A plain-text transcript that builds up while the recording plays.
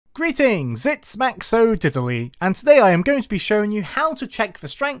Greetings, it's Maxo Diddly, and today I am going to be showing you how to check the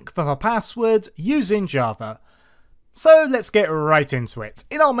strength of a password using Java. So let's get right into it.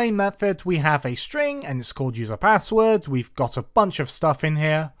 In our main method we have a string and it's called user password. We've got a bunch of stuff in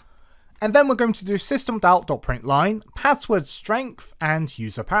here. And then we're going to do system.out.println, password strength and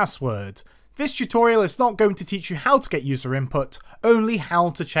user password. This tutorial is not going to teach you how to get user input, only how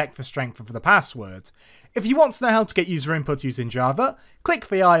to check the strength of the password. If you want to know how to get user input using Java, click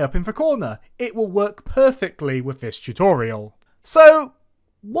the eye up in the corner. It will work perfectly with this tutorial. So,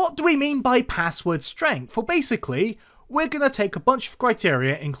 what do we mean by password strength? Well, basically, we're going to take a bunch of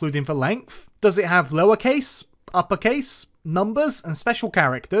criteria, including the length. Does it have lowercase, uppercase, numbers, and special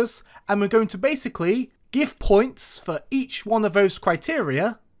characters? And we're going to basically give points for each one of those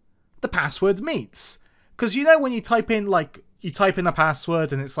criteria the password meets. Because you know when you type in a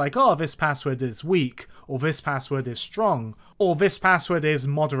password and it's like, oh, this password is weak, or this password is strong, or this password is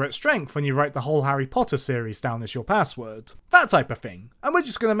moderate strength when you write the whole Harry Potter series down as your password. That type of thing. And we're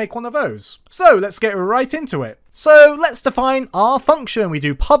just going to make one of those. So let's get right into it. So let's define our function. We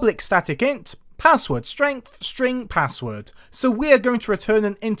do public static int, password strength, string password. So we are going to return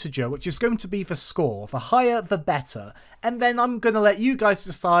an integer, which is going to be the score. The higher, the better. And then I'm going to let you guys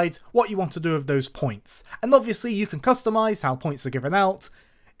decide what you want to do with those points. And obviously you can customize how points are given out.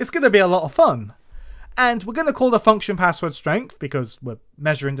 It's going to be a lot of fun. And we're going to call the function password strength because we're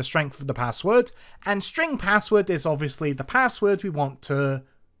measuring the strength of the password. And string password is obviously the password we want to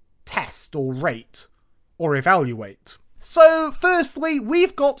test or rate or evaluate. So firstly,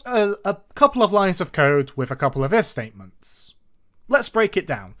 we've got a couple of lines of code with a couple of if statements. Let's break it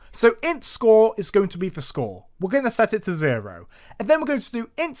down. So int score is going to be the score. We're going to set it to 0. And then we're going to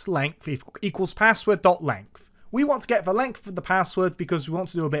do int length equals password.length. We want to get the length of the password because we want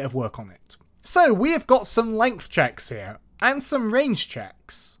to do a bit of work on it. So we have got some length checks here and some range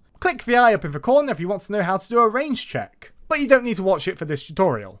checks. Click the eye up in the corner if you want to know how to do a range check. But you don't need to watch it for this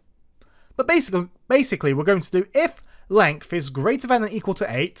tutorial. But basically we're going to do if length is greater than or equal to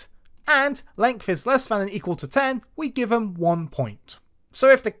 8 and length is less than or equal to 10, we give them 1 point. So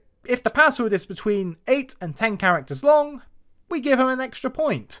if the password is between 8 and 10 characters long, we give them an extra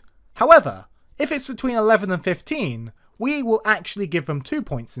point. However, if it's between 11 and 15, we will actually give them 2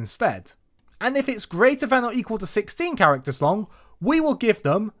 points instead. And if it's greater than or equal to 16 characters long, we will give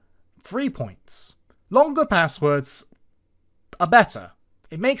them 3 points. Longer passwords are better.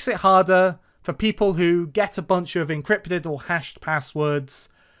 It makes it harder for people who get a bunch of encrypted or hashed passwords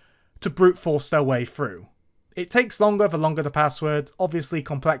to brute force their way through. It takes longer the longer the password. Obviously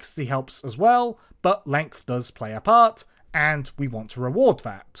complexity helps as well, but length does play a part, and we want to reward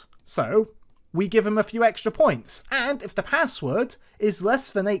that. So we give them a few extra points, and if the password is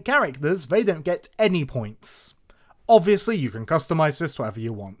less than 8 characters, they don't get any points. Obviously you can customize this to whatever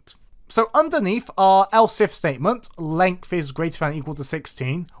you want. So underneath our else if statement, length is greater than or equal to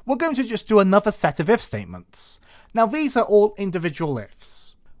 16, we're going to just do another set of if statements. Now these are all individual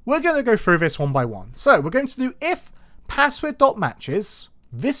ifs. We're going to go through this one by one. So we're going to do if password.matches,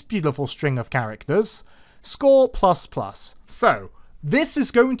 this beautiful string of characters, score plus plus. So this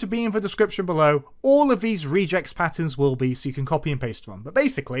is going to be in the description below. All of these regex patterns will be, so you can copy and paste them. But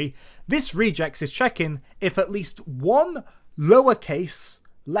basically, this regex is checking if at least one lowercase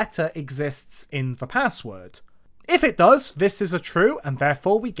letter exists in the password. If it does, this is a true, and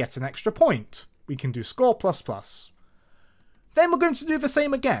therefore we get an extra point. We can do score plus plus. Then we're going to do the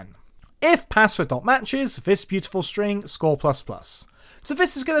same again. If password.matches, this beautiful string, score plus plus. So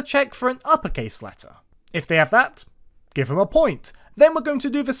this is going to check for an uppercase letter. If they have that, give them a point. Then we're going to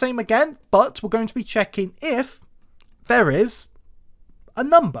do the same again, but we're going to be checking if there is a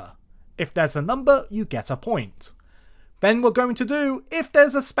number. If there's a number, you get a point. Then we're going to do if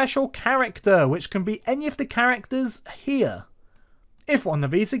there's a special character, which can be any of the characters here. If one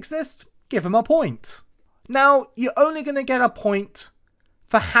of these exists, give them a point. Now, you're only going to get a point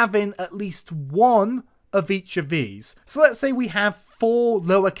for having at least one of each of these. So let's say we have 4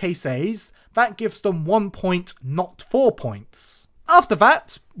 lowercase a's, that gives them 1 point, not 4 points. After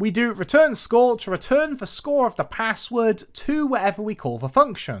that, we do return score to return the score of the password to whatever we call the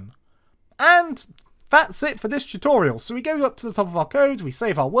function. And that's it for this tutorial. So we go up to the top of our code, we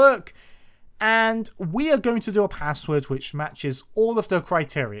save our work, and we are going to do a password which matches all of the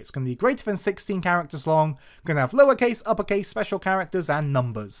criteria. It's going to be greater than 16 characters long, going to have lowercase, uppercase, special characters, and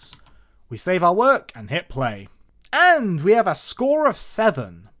numbers. We save our work and hit play. And we have a score of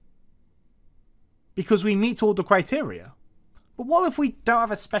 7. Because we meet all the criteria. But what if we don't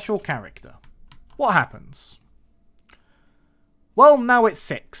have a special character? What happens? Well, now it's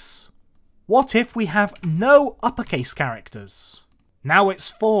 6. What if we have no uppercase characters? Now it's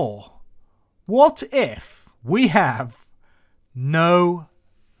 4. What if we have no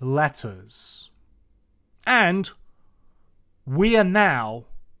letters? And we are now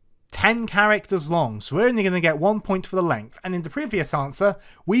 10 characters long, so we're only going to get 1 point for the length. And in the previous answer,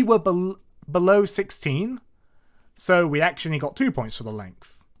 we were below 16, so we actually got 2 points for the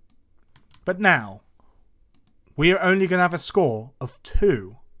length. But now, we are only going to have a score of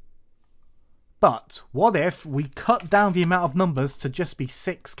 2. But what if we cut down the amount of numbers to just be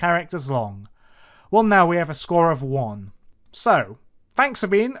 6 characters long? Well, now we have a score of 1. So, thanks for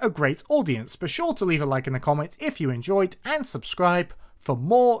being a great audience. Be sure to leave a like in the comments if you enjoyed and subscribe for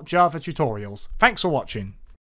more Java tutorials. Thanks for watching.